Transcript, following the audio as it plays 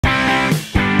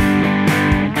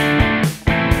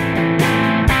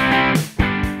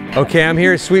Okay, I'm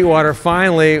here at Sweetwater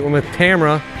finally with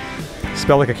camera.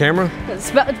 Spell like a camera?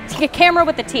 A camera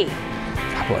with a T.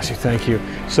 God bless you, thank you.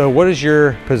 So what is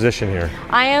your position here?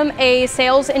 I am a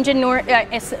sales engineer,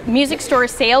 music store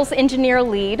sales engineer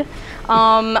lead.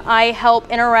 I help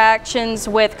interactions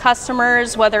with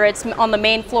customers, whether it's on the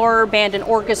main floor, band and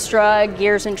orchestra,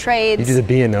 gears and trades. You do the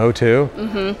B&O too?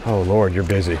 Mm-hmm. Oh Lord, you're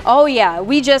busy. Oh yeah,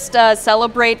 we just not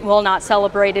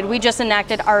celebrated, we just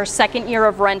enacted our second year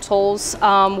of rentals.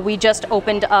 We just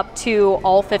opened up to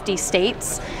all 50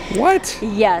 states. What?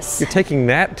 Yes. You're taking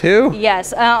that too?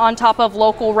 Yes, on top of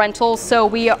local rentals. So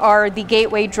we are the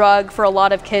gateway drug for a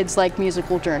lot of kids like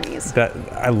musical journeys.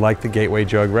 I like the gateway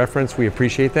drug reference. We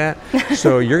appreciate that.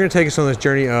 So you're going to take us on this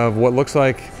journey of what looks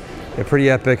like a pretty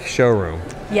epic showroom.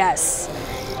 Yes.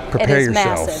 Prepare it is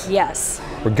yourselves. Massive, yes.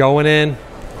 We're going in.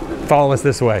 Follow us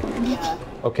this way.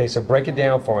 Okay, so break it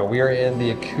down for me. We are in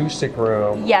the acoustic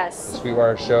room. Yes. The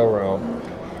Sweetwater showroom.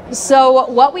 So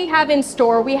what we have in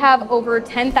store, we have over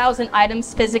 10,000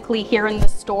 items physically here in the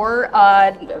store,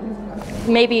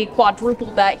 maybe quadruple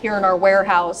that here in our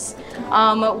warehouse.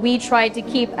 We try to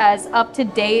keep as up to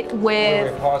date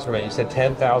with... Wait, pause for a minute. You said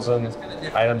 10,000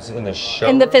 items in the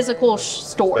showroom? In the physical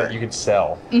store. That you could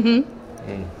sell. Mm-hmm.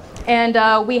 Mm.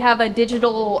 And we have a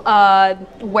digital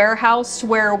warehouse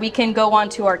where we can go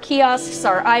onto our kiosks,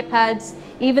 our iPads,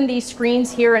 even these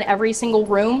screens here in every single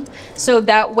room. So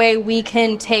that way we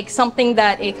can take something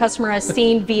that a customer has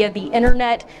seen via the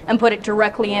internet and put it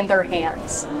directly in their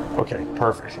hands. Okay,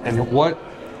 perfect. And what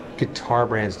guitar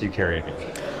brands do you carry?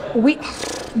 We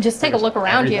just take a look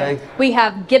around everything. you. We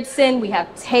have Gibson, we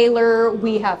have Taylor,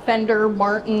 we have Fender,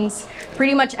 Martins,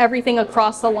 pretty much everything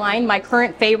across the line. My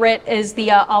current favorite is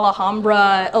the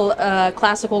Alhambra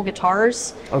classical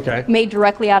guitars. Okay. Made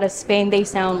directly out of Spain. They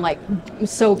sound like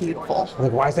so beautiful.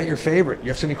 Like, why is that your favorite? You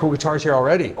have so many cool guitars here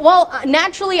already. Well,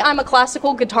 naturally, I'm a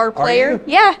classical guitar player. Are you?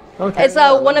 Yeah. Okay. It's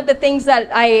one of the things that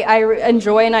I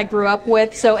enjoy and I grew up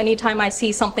with. So anytime I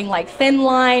see something like thin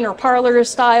line or parlor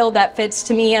style that fits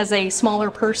to me as a smaller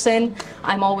person,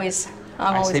 I'm always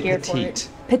geared for it.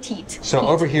 Petite. So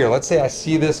over here, let's say I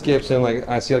see this Gibson, like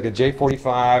I see like a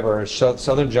J45 or a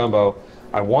Southern Jumbo.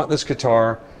 I want this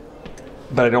guitar,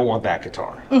 but I don't want that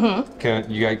guitar. Mm-hmm.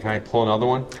 Can I pull another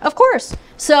one? Of course.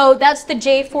 So that's the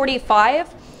J45.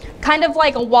 Kind of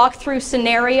like a walkthrough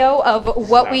scenario of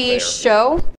what we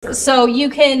show. So you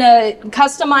can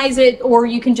customize it, or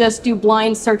you can just do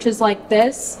blind searches like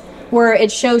this, where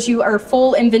it shows you our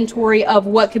full inventory of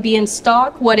what could be in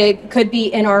stock, what it could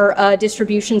be in our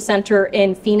distribution center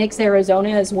in Phoenix, Arizona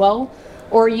as well.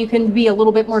 Or you can be a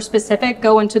little bit more specific,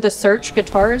 go into the search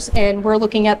guitars, and we're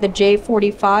looking at the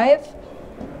J45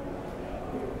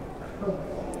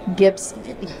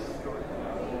 Gibson.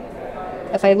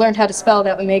 If I learned how to spell,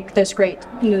 that would make this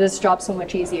this job so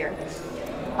much easier.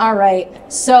 All right,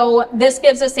 so this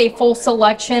gives us a full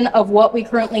selection of what we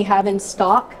currently have in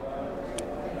stock.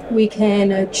 We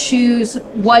can choose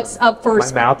what's up for... My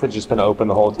mouth has just been open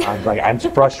the whole time. Like, I'm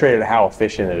frustrated at how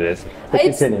efficient it is. But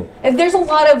continue. There's a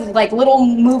lot of like little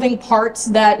moving parts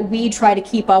that we try to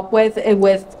keep up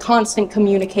with constant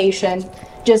communication.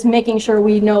 Just making sure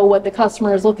we know what the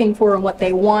customer is looking for and what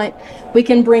they want. We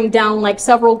can bring down like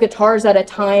several guitars at a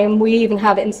time. We even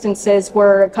have instances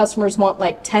where customers want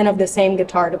like 10 of the same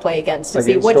guitar to play against to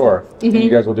see which one. Mm-hmm. You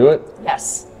guys will do it?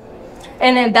 Yes.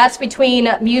 And then that's between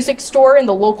music store in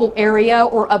the local area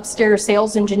or upstairs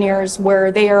sales engineers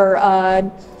where they are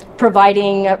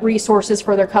providing resources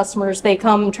for their customers. They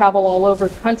travel all over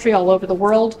the country, all over the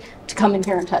world to come in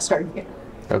here and test our gear.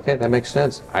 Okay, that makes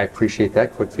sense. I appreciate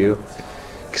that quick view.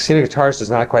 Casino Guitars does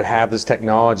not quite have this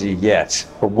technology yet.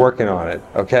 We're working on it,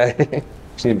 okay?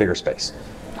 Just need a bigger space.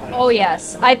 Oh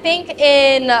yes. I think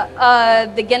in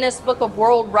the Guinness Book of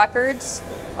World Records,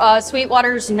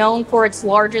 Sweetwater is known for its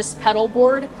largest pedal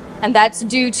board, and that's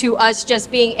due to us just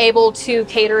being able to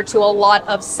cater to a lot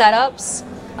of setups.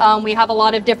 We have a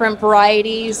lot of different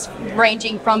varieties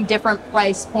ranging from different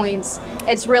price points.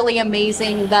 It's really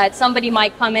amazing that somebody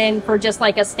might come in for just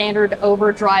like a standard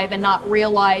overdrive and not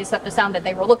realize that the sound that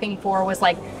they were looking for was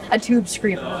like a tube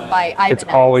screamer by Ibanez. It's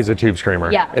always a tube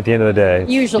screamer. Yeah. At the end of the day.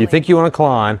 Usually. You think you want a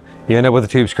Klon, you end up with a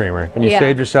tube screamer, and you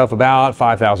saved yourself about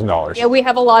 $5,000. Yeah, we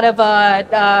have a lot of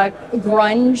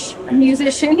grunge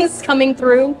musicians coming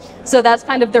through, so that's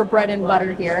kind of their bread and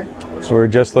butter here. So we're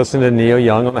just listening to Neil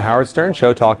Young on the Howard Stern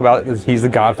Show talk about he's the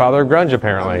godfather of grunge,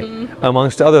 apparently,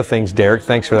 amongst other things. Derek,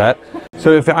 thanks for that.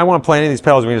 So if I want to play any of these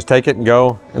pedals, we can just take it and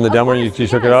go in the demo and you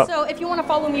took it up? So if you want to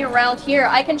follow me around here,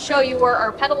 I can show you where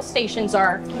our pedal stations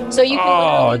are. So you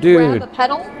can literally grab a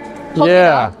pedal, hook it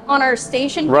up on our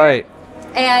station here,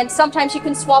 And sometimes you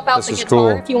can swap out the guitar cool.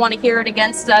 if you want to hear it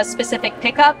against specific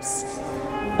pickups.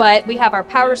 But we have our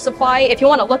power supply. If you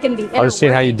want to look in the inner I was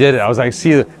seeing how you did it. I was like,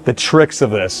 see the tricks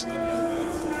of this.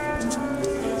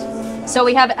 So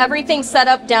we have everything set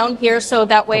up down here so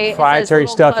that way Proprietary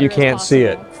stuff, you can't see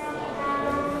it.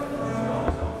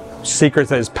 Secrets,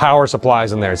 there's power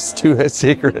supplies in there. It's too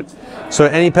secret. So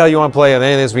any pedal you want to play on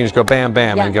any of this, we can just go bam,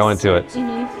 bam, and go into it.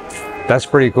 That's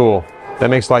pretty cool. That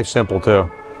makes life simple too.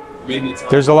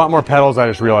 There's a lot more pedals, I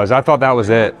just realized. I thought that was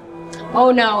it.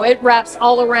 Oh no, it wraps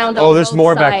all around. Oh, there's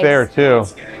more back there too.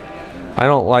 I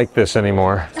don't like this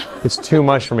anymore. It's too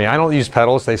much for me. I don't use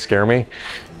pedals, they scare me.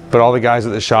 But all the guys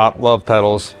at the shop love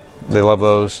pedals. They love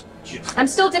those. I'm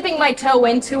still dipping my toe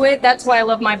into it. That's why I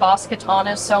love my Boss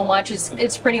Katana so much.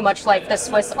 It's pretty much like the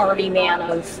Swiss Army man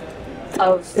of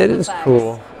it is effects.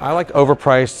 Cool. I like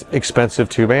overpriced, expensive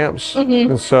tube amps.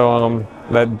 And so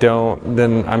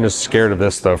then I'm just scared of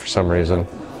this though for some reason.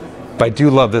 But I do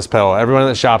love this pedal. Everyone in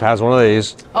the shop has one of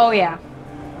these. Oh yeah.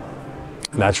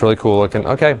 That's really cool looking.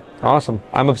 Okay, awesome.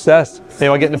 I'm obsessed. Maybe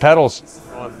I'll get into pedals.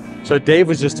 So Dave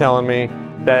was just telling me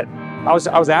that I was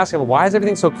asking him, why is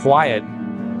everything so quiet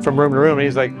from room to room? And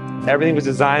he's like, everything was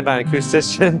designed by an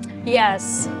acoustician.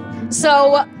 Yes.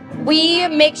 So we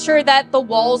make sure that the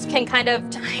walls can kind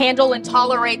of handle and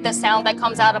tolerate the sound that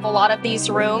comes out of a lot of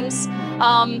these rooms,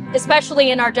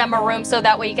 especially in our demo room, so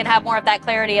that way you can have more of that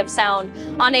clarity of sound.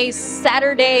 On a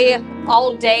Saturday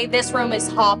all day, this room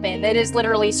is hopping. It is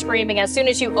literally screaming. As soon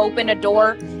as you open a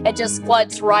door, it just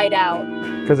floods right out.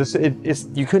 Because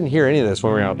you couldn't hear any of this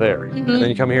when we were out there. And then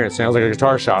you come here, it sounds like a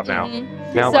guitar shop now.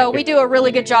 So we do a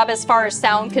really good job as far as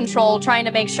sound control, trying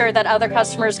to make sure that other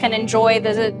customers can enjoy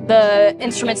the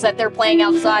instruments that they're playing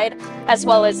outside, as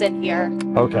well as in here.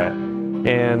 Okay.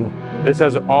 And this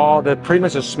has pretty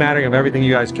much a smattering of everything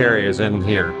you guys carry is in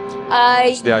here.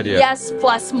 That's the idea. Yes,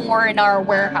 plus more in our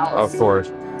warehouse. Of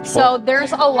course. So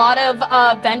there's a lot of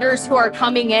vendors who are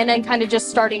coming in and kind of just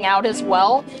starting out as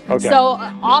well. Okay. So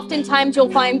oftentimes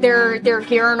you'll find their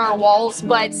gear on our walls,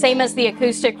 but same as the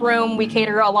acoustic room, we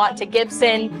cater a lot to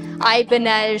Gibson,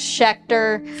 Ibanez,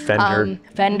 Schecter,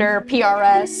 Fender,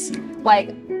 PRS,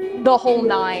 like the whole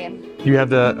nine. You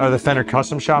have are the Fender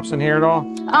custom shops in here at all?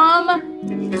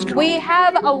 We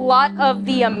have a lot of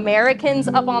the Americans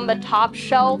up on the top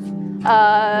shelf.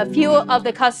 A few of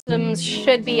the customs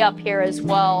should be up here as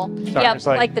well. Sorry, yeah,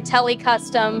 like the Tele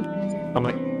custom. I'm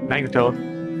like, thank you, Tele.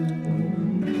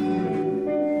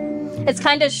 It's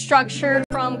kind of structured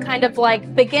from kind of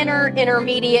like beginner,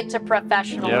 intermediate to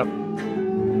professional. Yep.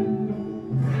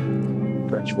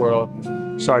 French World.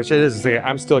 Sorry, it is.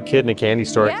 I'm still a kid in a candy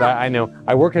store. Yeah. I know.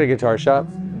 I work at a guitar shop.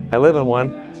 I live in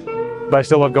one. But I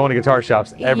still love going to guitar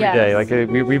shops every day. Like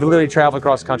we've literally traveled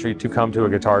across the country to come to a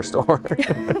guitar store.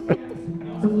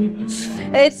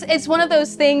 It's one of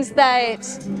those things that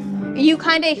you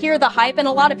kind of hear the hype, and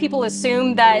a lot of people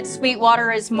assume that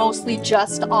Sweetwater is mostly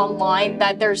just online,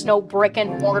 that there's no brick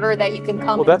and mortar that you can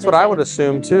come. Well, that's what I would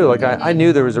assume too. Like I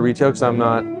knew there was a retail because I'm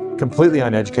not completely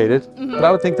uneducated, but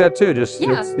I would think that too. Just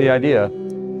it's the idea.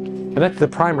 And that's the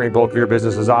primary bulk of your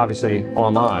business is obviously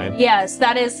online. Yes,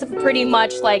 that is pretty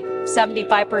much like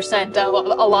 75% of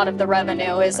a lot of the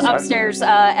revenue is upstairs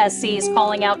SCs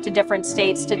calling out to different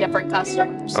states, to different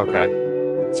customers. Okay,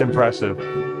 it's impressive.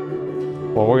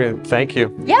 Well, we're gonna thank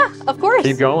you. Yeah, of course.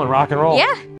 Keep going, rock and roll.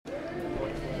 Yeah.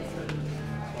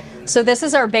 So this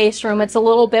is our bass room. It's a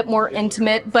little bit more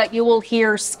intimate, but you will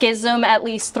hear Schism at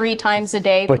least 3 times a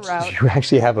day throughout. But you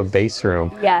actually have a bass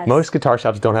room. Yes. Most guitar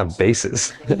shops don't have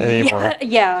basses anymore.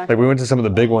 Yeah. Like we went to some of the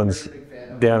big ones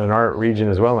down in our region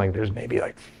as well. Like there's maybe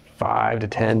like 5 to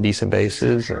 10 decent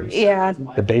basses. Yeah.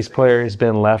 The bass player has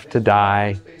been left to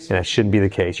die, and that shouldn't be the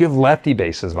case. You have lefty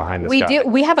basses behind this guy. We do.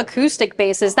 We have acoustic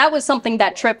basses. That was something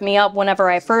that tripped me up whenever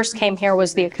I first came here,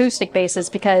 was the acoustic basses,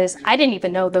 because I didn't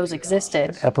even know those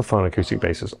existed. Epiphone acoustic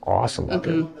bass is awesome.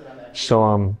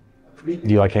 So, do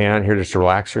you like hang out here just to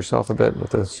relax yourself a bit with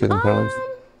the soothing tones?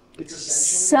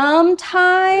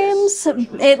 Sometimes,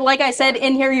 like I said,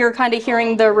 in here you're kind of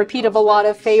hearing the repeat of a lot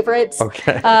of favorites.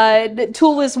 Okay.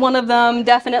 Tool is one of them.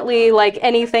 Definitely like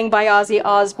anything by Ozzy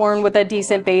Osbourne with a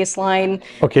decent bass line.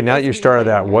 Okay, now that you started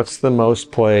that, what's the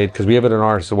most played, because we have it in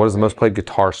ours, so what is the most played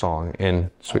guitar song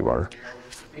in Sweetwater?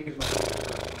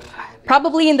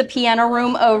 Probably in the piano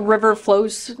room, A River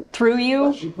Flows Through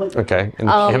You. Okay, in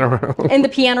the piano room. In the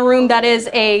piano room, that is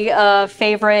a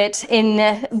favorite.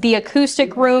 In the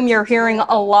acoustic room, you're hearing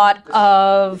a lot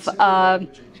of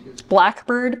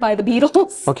Blackbird by the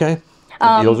Beatles. Okay. The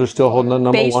Beatles are still holding the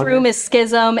number Bass one. room is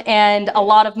Schism, and a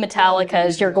lot of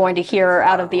Metallicas you're going to hear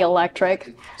out of the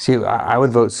electric. See, I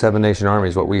would vote Seven Nation Army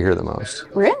is what we hear the most.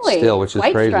 Really? Still, which is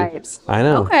White crazy. Stripes. I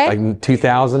know. Okay. Like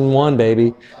 2001,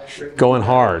 baby. Going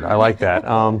hard. I like that.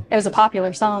 It was a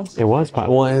popular song. It was,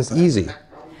 well, it's easy.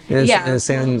 And Yeah. it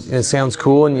sounds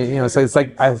cool, and you know, so it's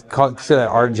like I consider that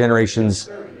our generations,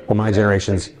 well, my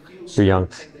generations, you're young,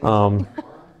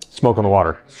 Smoke on the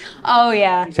Water. Oh,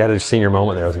 yeah. You had a senior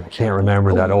moment there. I was like, I can't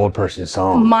remember that old person's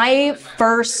song. My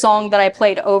first song that I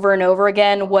played over and over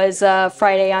again was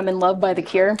Friday I'm in Love by The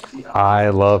Cure. I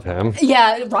love him.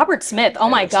 Yeah, Robert Smith. Oh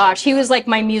my gosh. He was like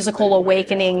my musical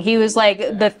awakening. He was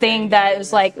like the thing that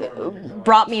was like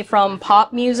brought me from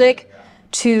pop music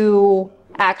to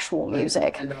actual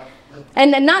music.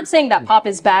 And not saying that pop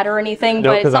is bad or anything,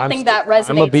 but it's something that resonates.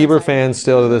 I'm a Bieber inside. fan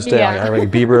still to this day. Yeah. I like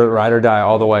Bieber, ride or die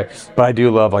all the way. But I do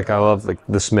love, like, I love like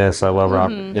the Smiths. I love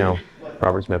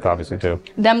Robert Smith obviously too.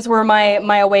 Them's were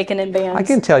my awakening bands. I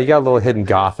can tell you got a little hidden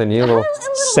goth in you, a little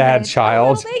sad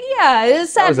child. A little bit, yeah, it's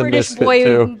a sad was a British misfit, boy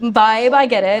too. vibe. I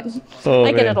get it. Oh,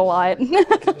 I get man. it a lot.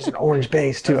 There's an orange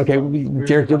bass too. Okay,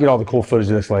 Derek, you'll get all the cool footage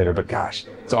of this later, but gosh,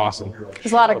 it's awesome.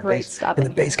 There's a lot of great stuff. And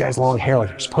the bass guy's long hair like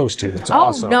you're supposed to. It's Oh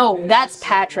awesome. no, that's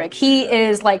Patrick. He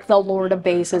is like the Lord of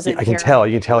basses in I can here. tell.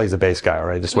 You can tell he's a bass guy, all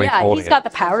right? Just wait Yeah, holding he's got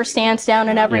the power stance down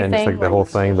and Yeah, everything. and just like the whole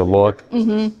thing, the look.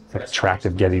 Mm-hmm. Like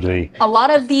attractive Geddy Lee. A lot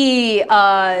of the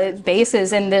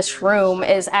basses in this room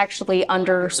is actually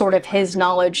under sort of his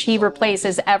knowledge. He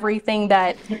replaces everything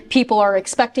that people are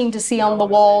expecting to see on the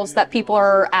walls, that people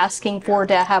are asking for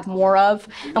to have more of.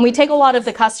 And we take a lot of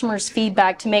the customers'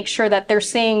 feedback to make sure that they're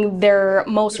seeing their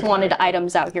most wanted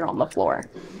items out here on the floor.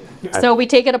 So we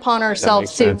take it upon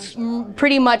ourselves to makes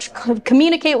pretty much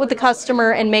communicate with the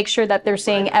customer and make sure that they're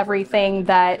seeing everything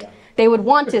that they would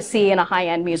want to see in a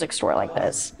high-end music store like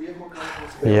this.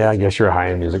 Yeah, I guess you're a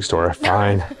high-end music store.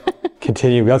 Fine.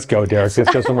 Continue. Let's go, Derek. Let's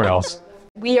go somewhere else.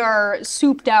 We are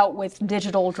souped out with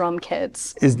digital drum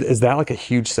kits. Is that like a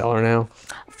huge seller now?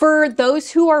 For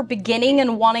those who are beginning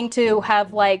and wanting to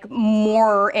have like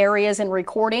more areas in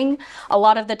recording, a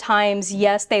lot of the times,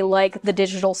 yes, they like the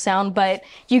digital sound, but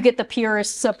you get the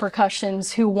purists of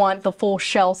percussions who want the full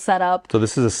shell setup. So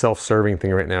this is a self-serving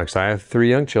thing right now because I have 3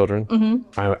 young children.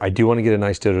 Mm-hmm. I do want to get a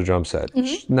nice digital drum set.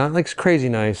 Mm-hmm. Not like crazy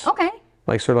nice. Okay.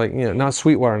 Like sort of like, you know, not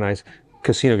Sweetwater nice.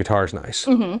 Casino guitar is nice.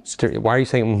 Mm-hmm. Why are you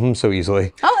saying mm-hmm so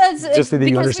easily? Oh, it's Just so that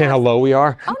you understand how low we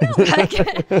are? Oh,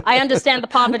 no. I understand the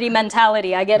poverty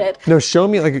mentality. I get it. No, show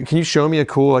me, like, can you show me a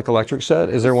cool, like, electric set?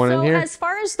 Is there one in here? As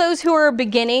far as those who are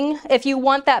beginning, if you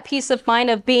want that peace of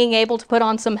mind of being able to put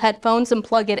on some headphones and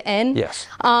plug it in. Yes.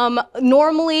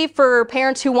 Normally for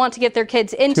parents who want to get their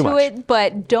kids into it,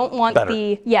 but don't want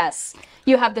yes.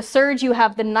 You have the Surge, you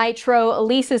have the Nitro.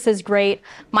 Elise's is great.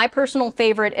 My personal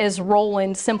favorite is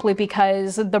Roland, simply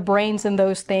because the brains in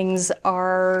those things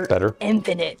are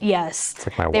infinite. Yes, it's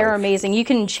like my they're wife. amazing. You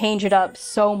can change it up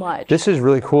so much. This is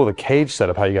really cool. The cage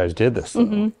setup, how you guys did this.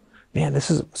 Man, this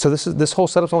whole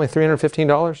setup's only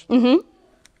 $315. Mm-hmm.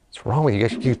 What's wrong with you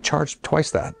guys? You charge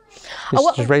twice that.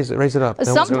 Just raise it up.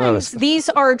 Sometimes these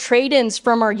are trade-ins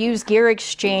from our used gear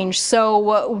exchange,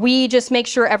 so we just make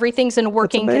sure everything's in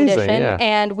working condition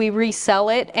and we resell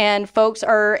it, and folks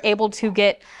are able to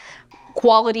get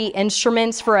quality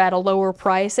instruments for at a lower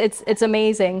price. It's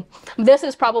amazing. This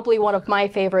is probably one of my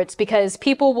favorites because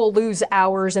people will lose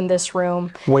hours in this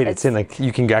room. Wait, it's in like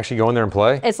you can actually go in there and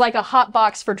play? It's like a hot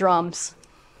box for drums.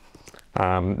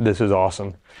 This is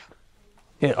awesome.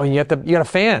 Yeah, oh, you got a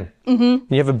fan.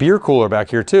 Mm-hmm. You have a beer cooler back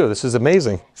here too. This is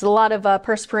amazing. There's a lot of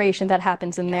perspiration that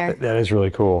happens in there. That is really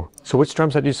cool. So which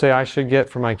drum set do you say I should get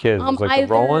for my kids? It's like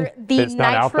the Roland, the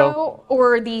Nitro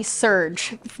or the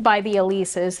Surge by the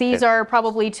Elises. These are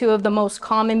probably 2 of the most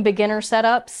common beginner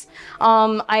setups.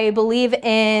 I believe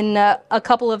in a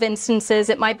couple of instances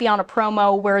it might be on a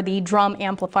promo where the drum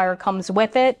amplifier comes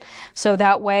with it. So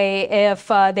that way if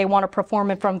they want to perform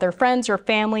it from their friends or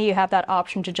family, you have that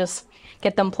option to just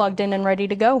get them plugged in and ready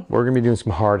to go. We're going to be doing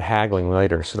some hard haggling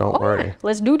later, so don't worry.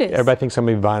 Let's do this. Everybody thinks I'm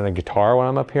going to be buying a guitar when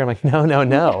I'm up here. I'm like,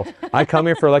 no. I come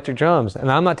here for electric drums,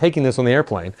 and I'm not taking this on the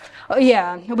airplane. Oh,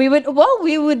 yeah, we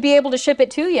would be able to ship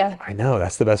it to you. I know,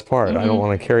 that's the best part. I don't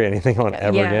want to carry anything on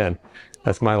ever again.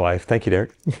 That's my life. Thank you,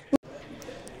 Derek.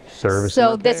 Service.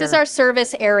 So this is our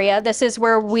service area. This is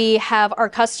where we have our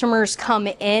customers come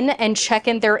in and check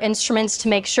in their instruments to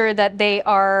make sure that they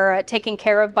are taken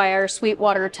care of by our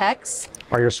Sweetwater techs.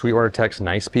 Are your Sweetwater techs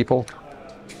nice people?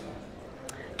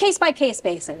 Case-by-case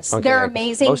basis. Okay, They're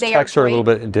amazing. Most techs are a little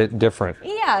bit different.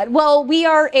 Yeah, well, we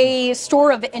are a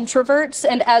store of introverts,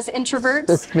 and as introverts...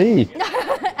 That's me.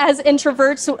 as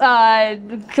introverts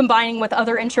combining with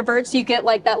other introverts, you get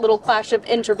like that little clash of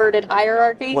introverted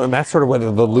hierarchy. Well, and that's sort of what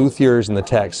the luthiers and the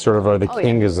techs sort of are the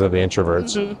kings of the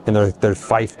introverts, and their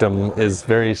fiefdom is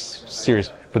very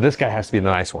serious. But this guy has to be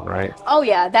the nice one, right? Oh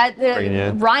yeah,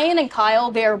 Ryan and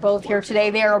Kyle, they are both here today.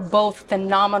 They are both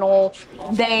phenomenal.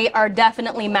 They are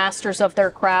definitely masters of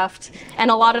their craft. And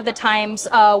a lot of the times,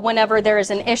 whenever there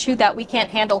is an issue that we can't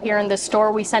handle here in the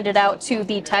store, we send it out to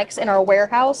the techs in our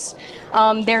warehouse.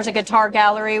 There's a guitar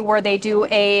gallery where they do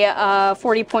a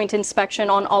 40-point inspection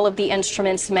on all of the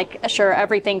instruments to make sure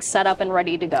everything's set up and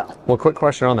ready to go. Well, quick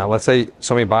question on that. Let's say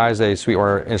somebody buys a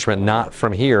Sweetwater instrument not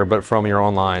from here, but from your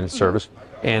online service.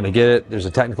 And they get it, there's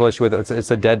a technical issue with it,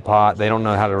 it's a dead pot, they don't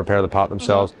know how to repair the pot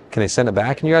themselves. Can they send it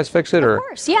back and you guys fix it? Or? Of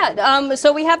course, yeah.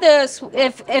 So we have this,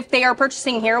 if they are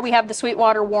purchasing here, we have the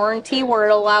Sweetwater warranty where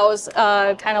it allows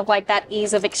kind of like that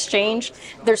ease of exchange.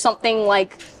 There's something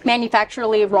like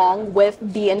manufacturally wrong with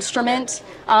the instrument.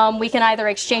 We can either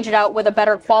exchange it out with a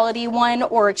better quality one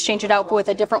or exchange it out with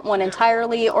a different one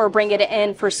entirely or bring it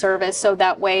in for service so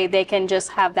that way they can just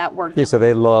have that work. Yeah, so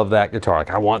they love that guitar.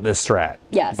 Like, I want this Strat.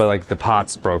 Yes. But like the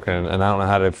pot's broken and I don't know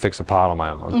how to fix a pot on my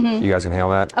own. You guys can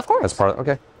handle that? Of course. That's part of,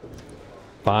 okay.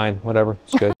 Fine, whatever,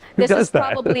 it's good. This is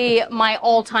probably my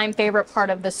all-time favorite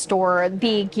part of the store,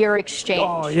 the gear exchange.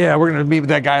 Oh yeah, we're gonna meet with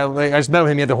that guy. I just met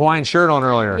him, he had the Hawaiian shirt on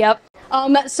earlier. Yep.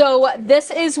 So this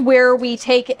is where we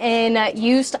take in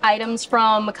used items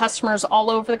from customers all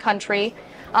over the country.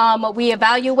 We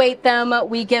evaluate them,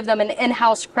 we give them an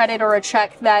in-house credit or a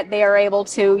check that they are able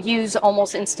to use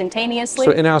almost instantaneously.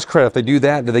 So in-house credit, if they do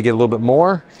that, do they get a little bit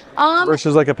more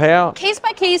versus like a payout? Case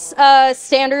by case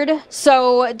standard.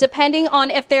 So depending on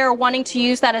if they're wanting to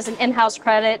use that as an in-house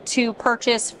credit to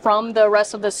purchase from the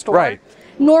rest of the store. Right.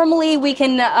 Normally, we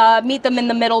can meet them in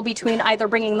the middle between either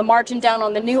bringing the margin down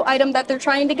on the new item that they're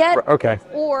trying to get, okay,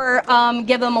 or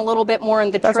give them a little bit more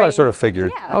in the trade. That's what I sort of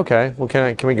figured. Yeah. Okay, well,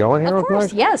 can we go in here real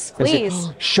quick? Yes, please.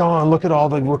 Sean, look at all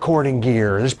the recording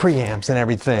gear. There's preamps and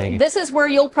everything. This is where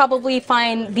you'll probably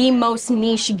find the most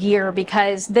niche gear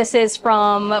because this is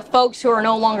from folks who are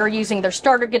no longer using their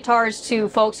starter guitars to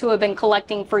folks who have been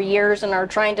collecting for years and are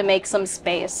trying to make some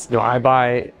space. You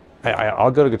know, I'll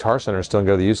go to Guitar Center still and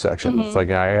go to the used section. It's like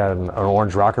I had an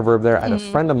orange rock reverb there. I had a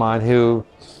friend of mine who,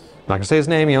 I'm not gonna say his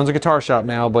name, he owns a guitar shop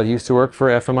now, but he used to work for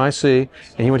FMIC,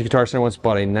 and he went to Guitar Center once,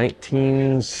 bought a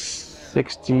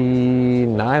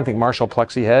 1969, I think, Marshall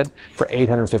Plexi head for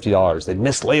 $850. They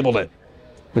mislabeled it.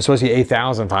 It was supposed to be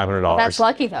 $8,500. That's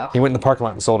lucky though. He went in the parking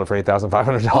lot and sold it for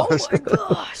 $8,500. Oh my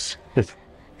gosh.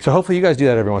 So hopefully you guys do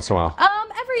that every once in a while.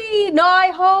 No, I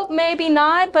hope maybe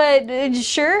not, but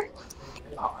sure.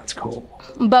 Oh, that's cool.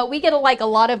 But we get a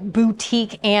lot of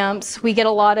boutique amps. We get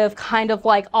a lot of kind of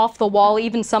like off the wall,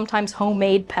 even sometimes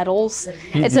homemade pedals.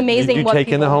 It's amazing you what take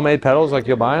in the homemade pedals, like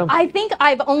you'll buy them? I think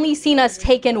I've only seen us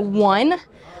take in one,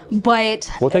 but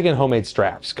we'll take in homemade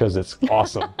straps because it's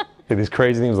awesome. These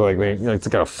crazy things like it's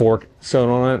got a fork sewn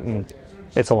on it, and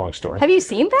it's a long story. Have you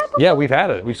seen that before? Yeah, we've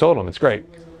had it. We sold them. It's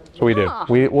great. That's what we do.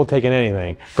 We'll take in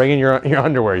anything. Bring in your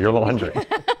underwear, your laundry.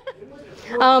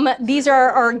 These are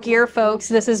our gear folks.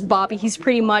 This is Bobby. He's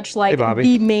pretty much like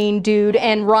the main dude.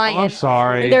 And Ryan. Oh, I'm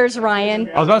sorry. There's Ryan.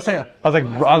 I was about to say, I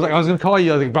was going to call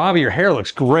you. I was like, Bobby, your hair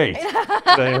looks great.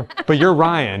 But you're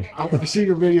Ryan. I want to see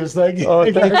your videos. Thank you. Oh,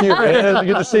 thank you. It's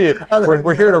good to see you.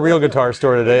 We're here at a real guitar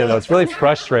store today, though. It's really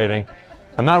frustrating.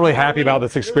 I'm not really happy about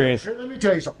this experience. Let me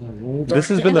tell you something. This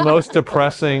has been the most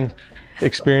depressing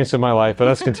experience of my life, but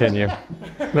let's continue.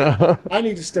 I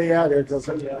need to stay out here because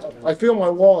I feel my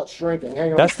wallet shrinking.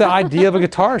 Hang on. That's the idea of a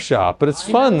guitar shop, but it's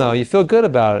fun though. You feel good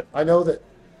about it. I know that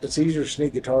it's easier to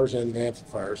sneak guitars in than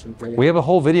amplifiers. We have a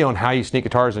whole video on how you sneak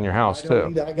guitars in your house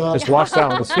too. Just watch that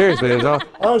one. Seriously,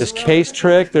 there's case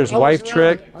trick, there's wife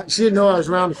trick. She didn't know I was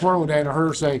around the corner one day and I heard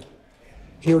her say,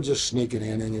 "He'll just sneak it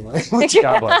in anyway."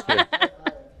 God bless you.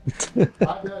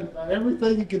 I've done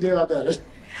everything you could do. I've done it.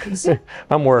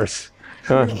 I'm worse.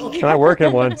 And I work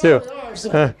in one too.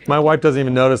 My wife doesn't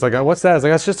even notice. Like, what's that? It's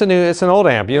like, that's just it's an old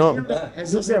amp. You know.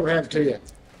 Has this ever happened to you?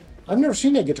 I've never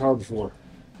seen that guitar before.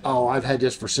 Oh, I've had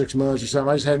this for 6 months or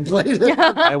something. I just hadn't played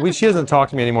it. She doesn't talk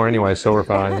to me anymore anyway, so we're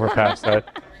fine. We're past that.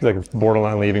 She's like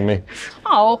borderline leaving me.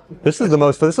 Oh. This is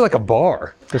like a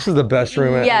bar. This is the best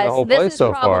room in the whole place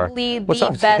so far. Yes, this is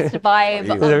probably the best vibe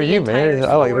of the entire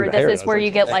store. This is where you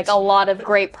get like a lot of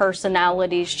great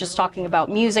personalities just talking about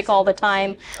music all the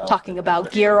time, talking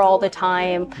about gear all the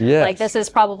time. Yes. Like this is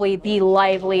probably the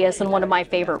liveliest and one of my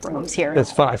favorite rooms here.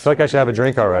 It's fun. I feel like I should have a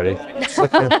drink already.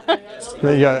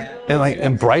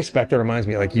 And Bryce Baxter reminds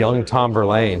me of like young Tom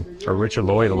Verlaine or Richard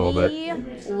Lloyd a little bit. He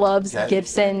loves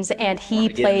Gibsons and he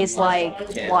plays like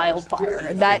wildfire.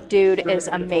 Baxter. That dude is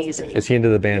amazing. Is he into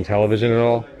the band Television at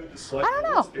all? I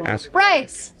don't know. Ask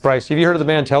Bryce. Bryce, have you heard of the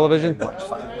band Television?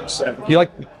 You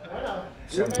like?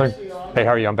 Hey,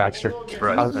 how are you? I'm Baxter.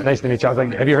 Right. Nice to meet you. I was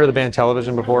like, have you heard of the band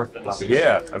Television before?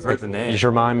 Yeah, I've heard the name. You just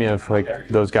remind me of like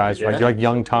those guys, like, you're like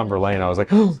young Tom Verlaine. I was like,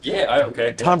 Yeah,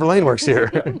 okay. Tom Verlaine works here.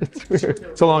 It's weird.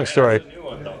 It's a long story.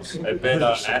 I've been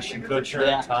Ashton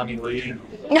Kutcher, Tommy Lee.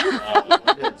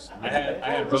 I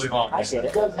had really long.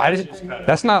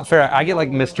 That's not fair. I get like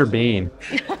Mr. Bean.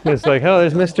 It's like, oh,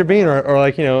 there's Mr. Bean, or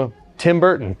like, you know, Tim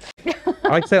Burton.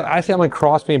 I say I'm like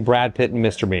cross between Brad Pitt and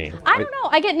Mr. Bean. I don't know.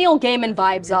 I get Neil Gaiman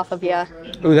vibes off of you.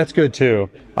 Ooh, that's good too.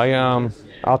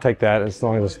 I'll take that as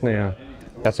long as yeah.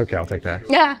 That's okay. I'll take that.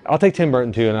 Yeah. I'll take Tim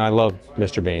Burton too, and I love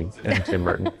Mr. Bean and Tim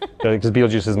Burton because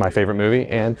Beetlejuice is my favorite movie,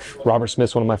 and Robert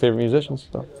Smith's one of my favorite musicians.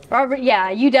 So. Robert, yeah,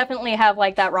 you definitely have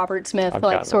like that Robert Smith,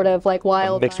 like sort of like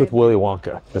wild mixed vibe. with Willy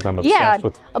Wonka because I'm obsessed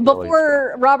with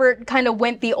before Robert kind of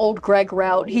went the old Greg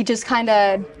route, he just kind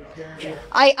of.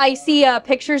 I see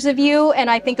pictures of you, and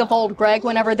I think of old Greg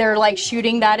whenever they're like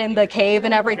shooting that in the cave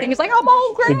and everything. He's like, I'm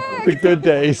old Greg. The good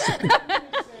days.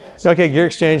 Okay, Gear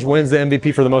Exchange wins the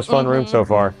MVP for the most fun room so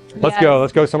far. Let's go.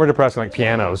 Let's go somewhere depressing like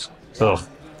pianos. Ugh.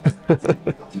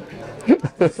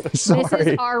 Sorry. This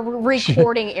is our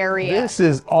recording area. This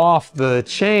is off the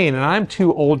chain, and I'm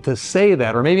too old to say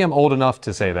that, or maybe I'm old enough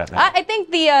to say that now. I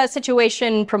think the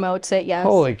situation promotes it, yes.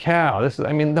 Holy cow.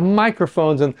 I mean, the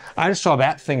microphones, and I just saw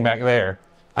that thing back there.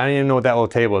 I don't even know what that little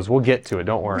table is. We'll get to it,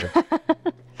 don't worry.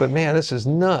 But man, this is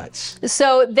nuts.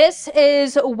 So this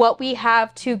is what we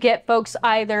have to get folks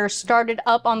either started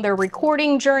up on their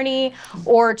recording journey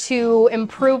or to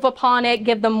improve upon it,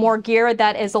 give them more gear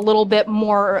that is a little bit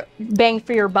more bang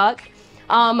for your buck.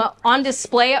 On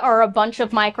display are a bunch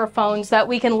of microphones that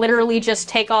we can literally just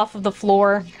take off of the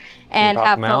floor and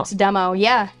have folks demo.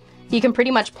 Yeah, you can pretty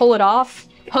much pull it off,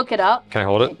 hook it up. Can I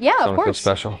hold it? Yeah, of course. Feel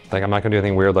special. Like I'm not gonna do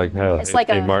anything weird like it's like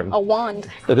Martin. a wand.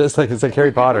 It's like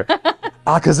Harry Potter.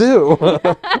 Ah, kazoo!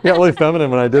 I got really feminine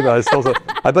when I did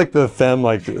that. I'd like the femme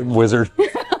like wizard.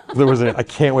 I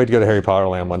can't wait to go to Harry Potter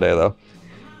Land one day though.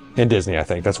 In Disney, I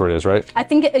think that's where it is, right? I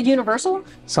think Universal.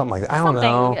 Something like that. I don't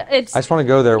know. I just want to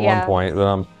go there at one point.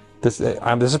 But, this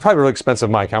is probably a really expensive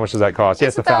mic. How much does that cost?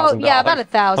 It's $1,000. Yeah, about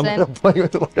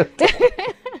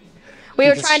 $1,000. We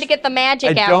were trying to get the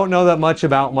magic out. I don't know that much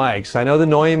about mics. I know the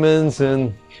Neumanns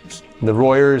and the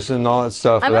Royers and all that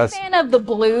stuff. I'm a fan of the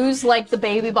blues, like the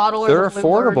baby bottle. Or they're the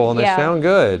affordable and they sound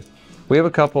good. We have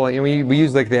a couple. We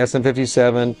use like the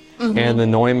SM57 and the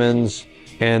Neumanns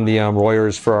and the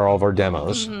Royers for all of our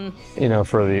demos. You know,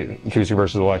 for the acoustic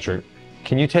versus electric.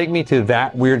 Can you take me to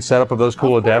that weird setup of those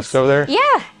cool desks over there?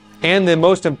 Yeah. And the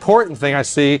most important thing I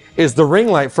see is the ring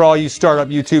light for all you startup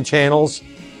YouTube channels.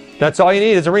 That's all you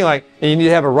need is a ring light, and you need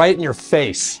to have it right in your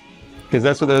face, because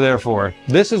that's what they're there for.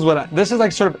 This is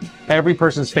like sort of every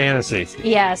person's fantasy.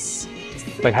 Yes.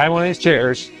 Like having one of these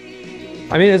chairs.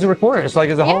 I mean, as a recordist,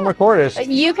 like as a home recordist.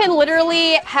 You can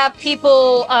literally have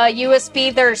people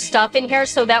USB their stuff in here,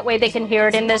 so that way they can hear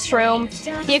it in this room.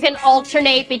 You can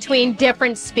alternate between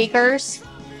different speakers.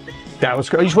 That was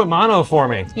great. You just went mono for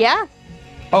me. Yeah.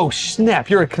 Oh, snap.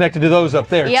 You're connected to those up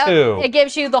there, too. It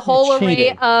gives you the whole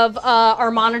array of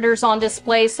our monitors on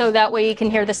display, so that way you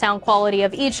can hear the sound quality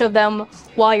of each of them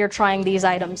while you're trying these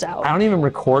items out. I don't even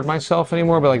record myself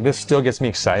anymore, but like this still gets me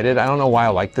excited. I don't know why I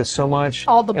like this so much.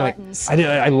 All the buttons.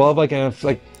 I love like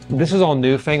this is all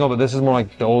newfangled, but this is more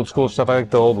like the old school stuff. I like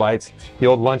the old lights, the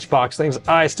old lunchbox things.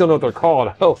 I still know what they're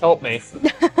called. Oh, help me.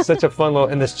 Such a fun little,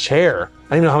 and this chair.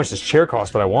 I don't even know how much this chair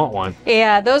costs, but I want one.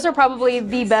 Yeah, those are probably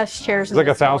the best chairs. It's like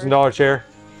 $1,000 chair.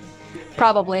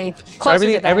 Probably. So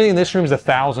everything in this room is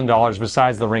 $1,000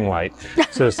 besides the ring light.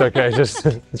 So it's okay.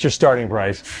 It's your starting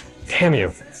price. Damn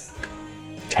you.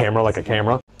 Camera like a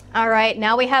camera. All right,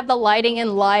 now we have the lighting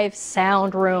and live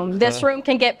sound room. This room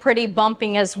can get pretty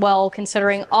bumping as well,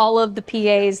 considering all of the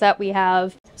PAs that we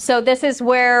have. So this is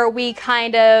where we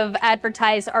kind of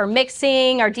advertise our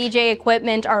mixing, our DJ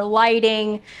equipment, our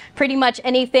lighting, pretty much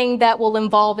anything that will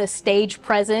involve a stage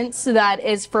presence that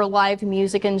is for live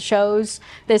music and shows.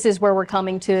 This is where we're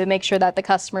coming to make sure that the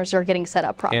customers are getting set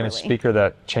up properly. And a speaker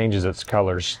that changes its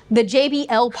colors. The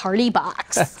JBL Party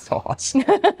Box. That's awesome.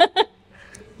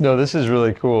 No, this is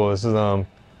really cool. This is, I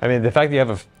mean, the fact that you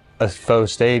have a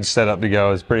faux stage set up to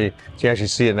go is pretty, so you actually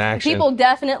see it in action. People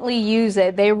definitely use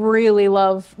it. They really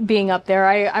love being up there.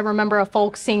 I remember a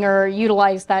folk singer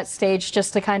utilized that stage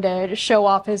just to kind of show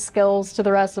off his skills to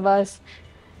the rest of us.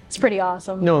 It's pretty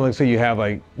awesome. No, it looks like you have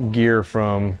like gear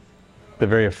from the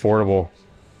very affordable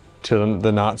to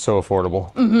the not so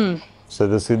affordable. So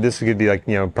this could be like,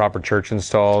 you know, proper church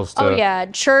installs. Oh yeah,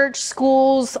 church,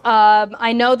 schools.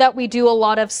 I know that we do a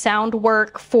lot of sound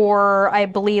work for, I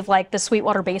believe, like the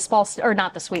Sweetwater baseball, or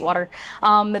not the Sweetwater,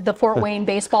 the Fort Wayne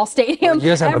baseball stadium. You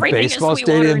guys have Everything a is baseball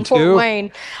Sweetwater stadium in Fort too?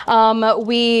 Wayne.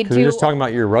 We We're do. just talking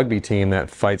about your rugby team that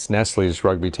fights Nestle's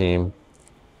rugby team,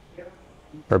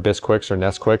 or Bisquicks or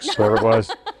Nesquicks, whatever it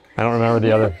was. I don't remember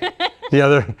the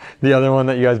other one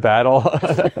that you guys battle.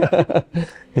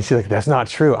 And she's like, that's not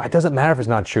true. It doesn't matter if it's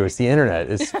not true. It's the internet.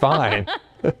 It's fine.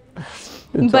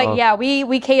 But yeah,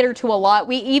 we cater to a lot.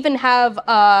 We even have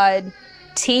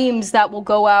teams that will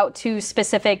go out to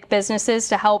specific businesses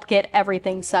to help get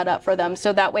everything set up for them.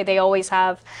 So that way they always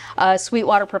have a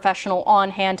Sweetwater professional on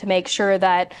hand to make sure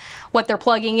that what they're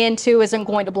plugging into isn't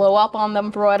going to blow up on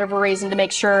them for whatever reason, to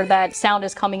make sure that sound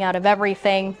is coming out of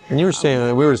everything. And you were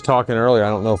saying, we were just talking earlier, I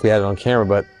don't know if we had it on camera,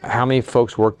 but how many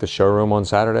folks work the showroom on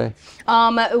Saturday?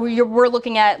 We're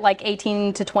looking at like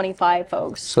 18 to 25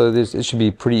 folks. So it should be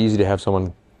pretty easy to have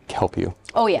someone help you.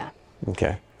 Oh yeah.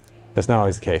 Okay. That's not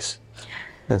always the case.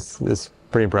 That's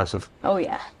pretty impressive. Oh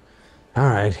yeah. All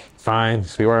right, fine.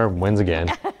 Sweetwater wins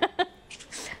again.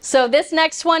 So this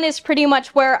next one is pretty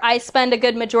much where I spend a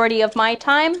good majority of my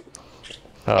time.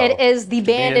 It is the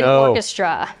band and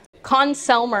orchestra. Con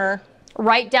Selmer,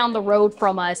 right down the road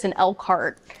from us in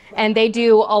Elkhart. And they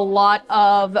do a lot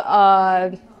of,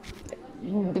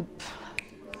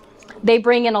 they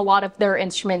bring in a lot of their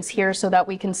instruments here so that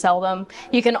we can sell them.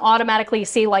 You can automatically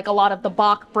see like a lot of the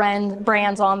Bach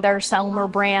brands on their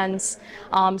Selmer brands.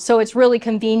 So it's really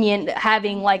convenient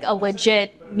having like a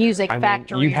legit music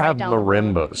factory. You have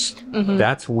marimbas.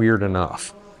 That's weird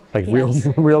enough. Like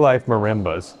real life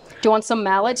marimbas. Do you want some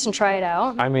mallets and try it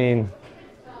out? I mean,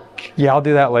 yeah, I'll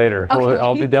do that later. Okay.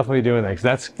 I'll be definitely doing that because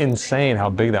that's insane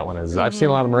how big that one is. I've seen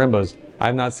a lot of marimbas.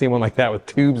 I've not seen one like that with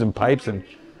tubes and pipes and.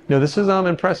 No, this is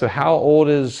impressive. How old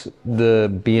is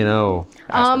the B&O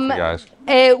aspect for you guys?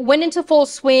 It went into full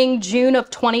swing June of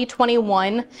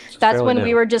 2021. That's when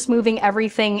we were just moving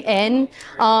everything in.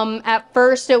 At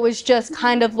first, it was just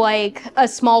kind of like a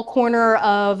small corner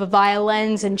of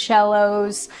violins and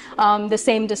cellos, the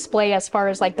same display as far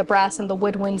as like the brass and the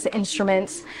woodwinds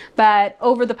instruments. But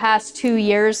over the past 2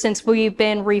 years, since we've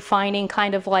been refining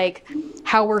kind of like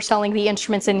how we're selling the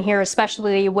instruments in here,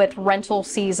 especially with rental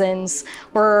seasons,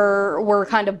 we're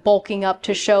kind of bulking up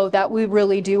to show that we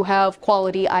really do have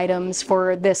quality items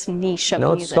for this niche of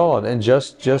music. No, it's solid. And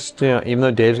just you know, even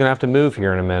though Dave's gonna have to move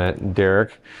here in a minute,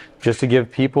 Derek, just to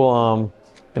give people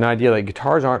an idea, like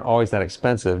guitars aren't always that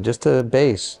expensive. Just a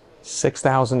bass,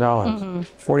 $6,000,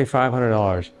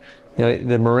 $4,500. You know,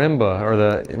 the marimba or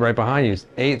the right behind you is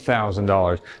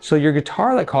 $8,000. So your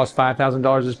guitar that costs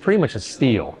 $5,000 is pretty much a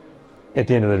steal at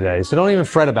the end of the day. So don't even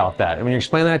fret about that. And when you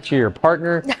explain that to your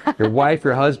partner, your wife,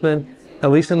 your husband,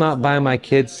 at least I'm not buying my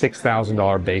kids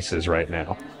 $6,000 basses right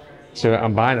now. So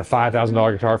I'm buying a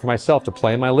 $5,000 guitar for myself to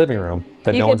play in my living room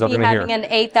that no one's ever going to hear. You could be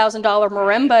having an $8,000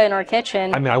 marimba in our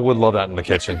kitchen. I mean, I would love that in the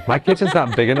kitchen. My kitchen's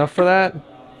not big enough for that,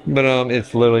 but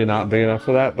it's literally not big enough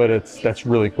for that. But that's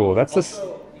really cool. That's just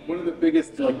one of the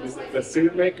biggest like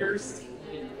bassoon makers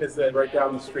is right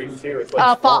down the street too. It's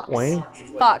like Fox. Wayne?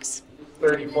 Fox.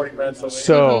 30-40 minutes away.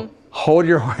 So hold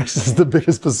your horse is the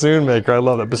biggest bassoon maker. I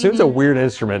love that. Bassoon's a weird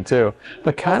instrument too,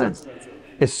 but kind of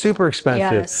it's super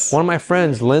expensive. Yes. One of my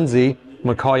friends, Lindsay, I'm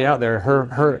gonna call you out there.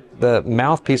 The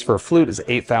mouthpiece for a flute is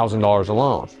 $8,000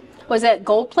 alone. Was it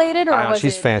gold plated or was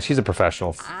she's it? She's a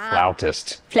professional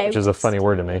flautist, which Flautist. is a funny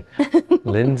word to me.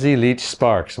 Lindsay Leach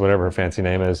Sparks, whatever her fancy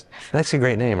name is. That's a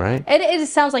great name, right? It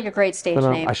sounds like a great stage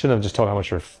But, name. I shouldn't have just told how much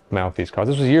her mouthpiece cost.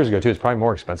 This was years ago too. It's probably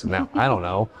more expensive now. I don't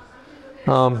know.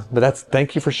 But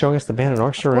thank you for showing us the band and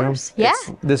orchestra room. Yeah.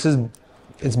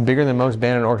 It's bigger than most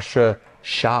band and orchestra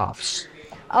shops.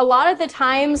 A lot of the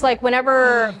times, like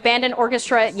whenever band and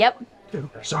orchestra,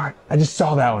 Sorry, I just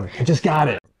saw that one. I just got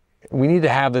it. We need to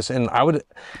have this, and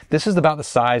this is about the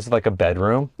size of like a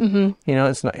bedroom. You know,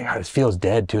 it's not, it feels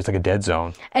dead too. It's like a dead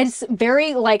zone. it's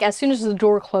very like as soon as the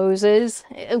door closes,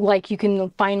 like you can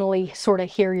finally sort of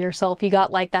hear yourself. You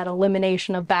got like that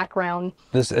elimination of background.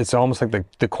 It's almost like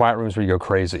the quiet rooms where you go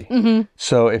crazy.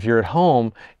 So if you're at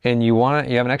home and you have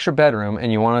an extra bedroom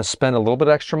and you want to spend a little bit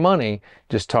extra money,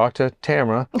 just talk to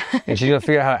Tamara, and she's gonna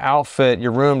figure out how to outfit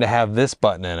your room to have this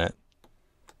button in it.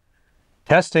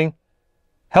 Testing.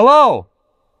 Hello.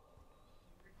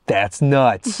 That's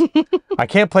nuts. I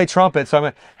can't play trumpet, so I'm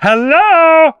like,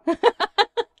 hello.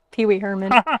 Pee Wee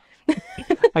Herman. I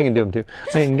can do them too.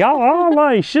 I can go all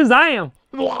like Shazam.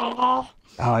 Oh,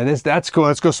 that's cool.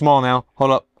 Let's go small now.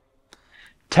 Hold up.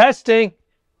 Testing.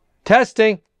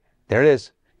 Testing. There it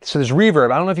is. So there's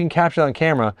reverb. I don't know if you can capture that on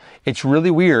camera. It's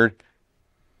really weird.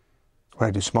 When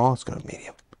I do small, it's going to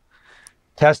medium.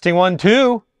 Testing 1,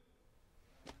 2.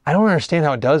 I don't understand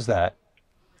how it does that.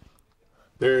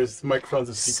 There's microphones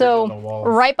and speakers So on the walls.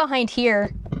 right behind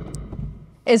here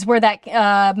is where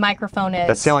that microphone is.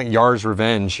 That sounds like Yar's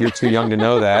Revenge. You're too young to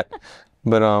know that.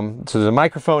 But so there's a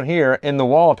microphone here in the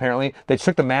wall. Apparently, they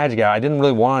took the magic out. I didn't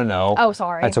really want to know. Oh,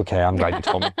 sorry. That's okay. I'm glad you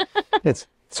told me. It's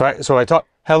so I talk.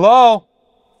 Hello.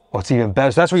 What's even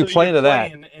better? So that's where you play into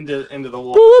that. Into the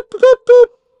wall. Boop, boop, boop.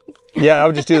 Yeah, I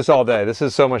would just do this all day. This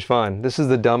is so much fun. This is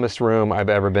the dumbest room I've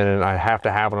ever been in. I have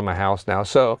to have one in my house now.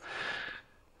 So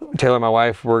Taylor, my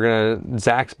wife,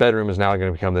 Zach's bedroom is now going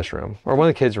to become this room, or one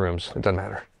of the kids' rooms. It doesn't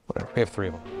matter. Whatever. We have 3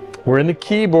 of them. We're in the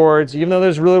keyboards, even though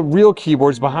there's real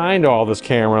keyboards behind all this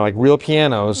camera, like real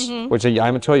pianos, which I'm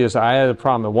gonna tell you is I had a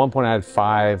problem. At one point, I had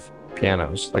 5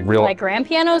 pianos, like real. Like grand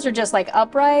pianos or just like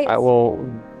upright?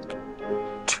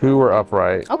 2 were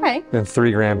upright. Okay. And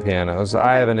 3 grand pianos.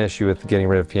 I have an issue with getting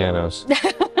rid of pianos.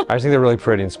 I just think they're really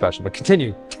pretty and special. But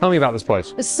continue. Tell me about this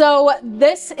place. So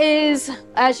this is,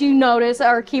 as you notice,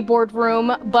 our keyboard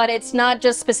room, but it's not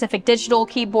just specific digital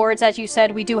keyboards. As you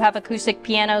said, we do have acoustic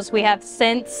pianos. We have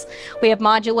synths. We have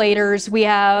modulators. We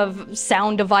have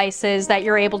sound devices that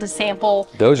you're able to sample.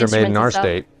 Those are made in our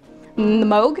state. The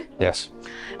Moog? Yes.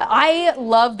 I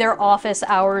love their office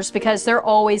hours because they're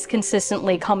always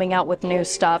consistently coming out with new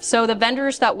stuff. So the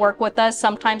vendors that work with us,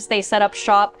 sometimes they set up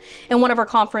shop in one of our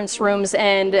conference rooms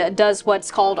and does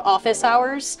what's called office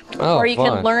hours, where you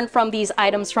can learn from these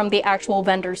items from the actual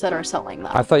vendors that are selling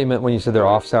them. I thought you meant when you said their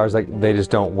office hours, like they just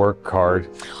don't work hard.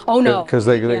 Oh no. Because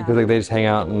they just hang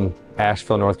out in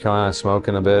Asheville, North Carolina,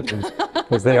 smoking a bit.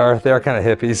 Because they are kind of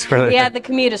hippies. Yeah, the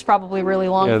commute is probably really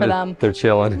long for them. They're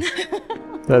chilling.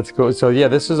 That's cool. So yeah,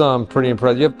 this is pretty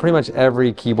impressive. You have pretty much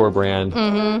every keyboard brand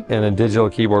in a digital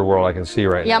keyboard world I can see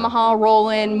right now. Yamaha,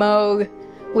 Roland, Moog.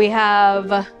 We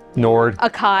have Nord.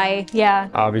 Akai, yeah.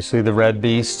 Obviously the Red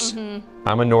Beasts.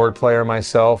 I'm a Nord player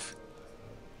myself.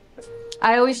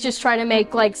 I always just try to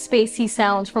make like spacey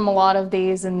sounds from a lot of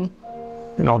these and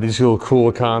all these little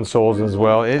cool consoles as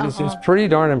well. It's pretty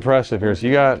darn impressive here. So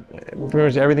you got pretty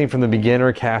much everything from the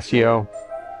beginner Casio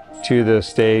to the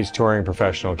stage touring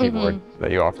professional keyboard that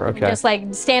you offer. Okay. Just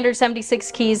like standard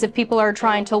 76 keys if people are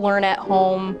trying to learn at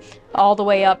home, all the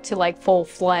way up to like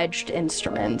full-fledged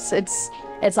instruments. It's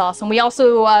awesome. We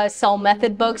also sell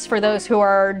method books for those who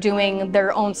are doing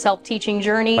their own self-teaching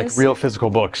journeys. Like real physical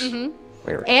books.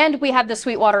 And we have the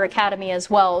Sweetwater Academy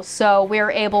as well. So we're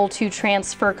able to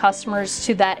transfer customers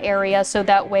to that area so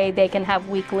that way they can have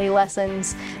weekly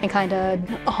lessons and kind of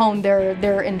hone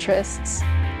their interests.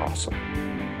 Awesome.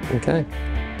 Okay.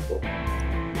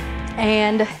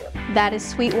 And that is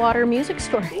Sweetwater Music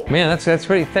Store. Man, that's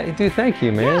pretty. Dude, thank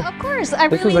you, man. Yeah, of course. I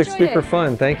this really was like enjoyed super it.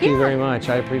 fun. Thank you very much.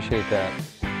 I appreciate that.